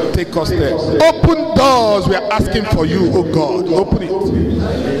 Take us there. Open doors we are asking for you, oh God. Open it.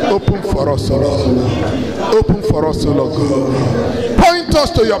 Open for us, oh Lord. Open for us, oh Lord God. Point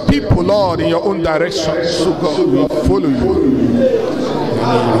us to your people, Lord, in your own direction. So God, we follow you.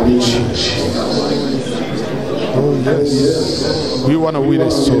 Oh yes, we want to win a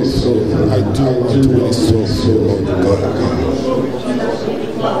soul. I do want to win a soul, Lord God.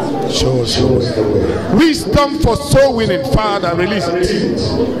 Show us your way. Wisdom for soul winning, Father, release it.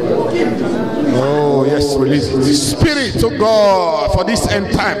 Oh yes, release it. The Spirit, oh God, for this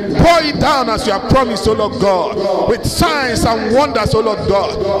end time, pour it down as you have promised, oh Lord God, with signs and wonders, oh Lord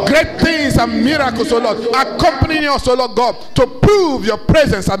God, great things and miracles, oh Lord, accompanying us, oh Lord God, to prove your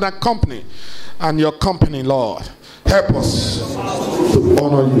presence and accompany. And your company, Lord. Help us to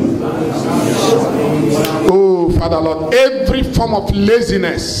honor you. Oh, Father, Lord, every form of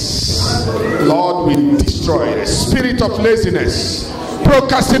laziness, Lord, we destroy the spirit of laziness.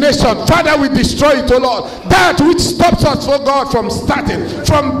 Procrastination, Father, we destroy it, oh Lord. That which stops us, oh God, from starting,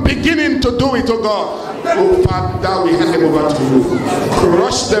 from beginning to do it, oh God. Oh, Father, we hand them over to you.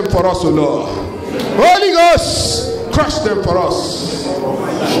 Crush them for us, oh Lord. Holy Ghost, crush them for us.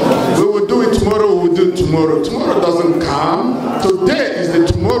 We will do it tomorrow, we will do it tomorrow. Tomorrow doesn't come. Today is the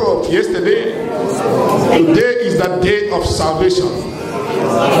tomorrow of yesterday. Today is the day of salvation.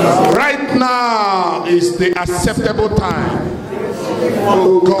 Right now is the acceptable time.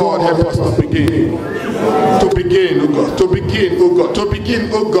 Oh God, help us to begin. To begin, oh God. To begin, oh God. To begin,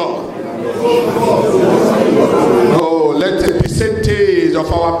 oh God. Oh, let a percentage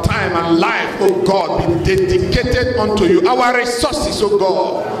of our time and life, oh God, be dedicated unto you. Our resources, oh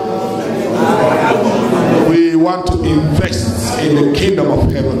God. We want to invest in the kingdom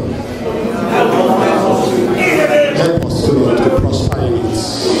of heaven. Help us, Lord, to prosper in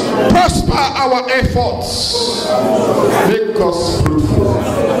it. Prosper our efforts. Make us fruitful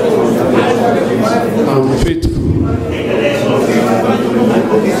and faithful.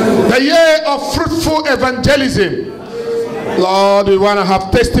 The year of fruitful evangelism. Lord, we want to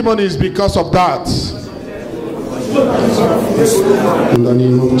have testimonies because of that. In the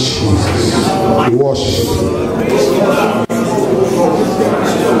name of Jesus, wash.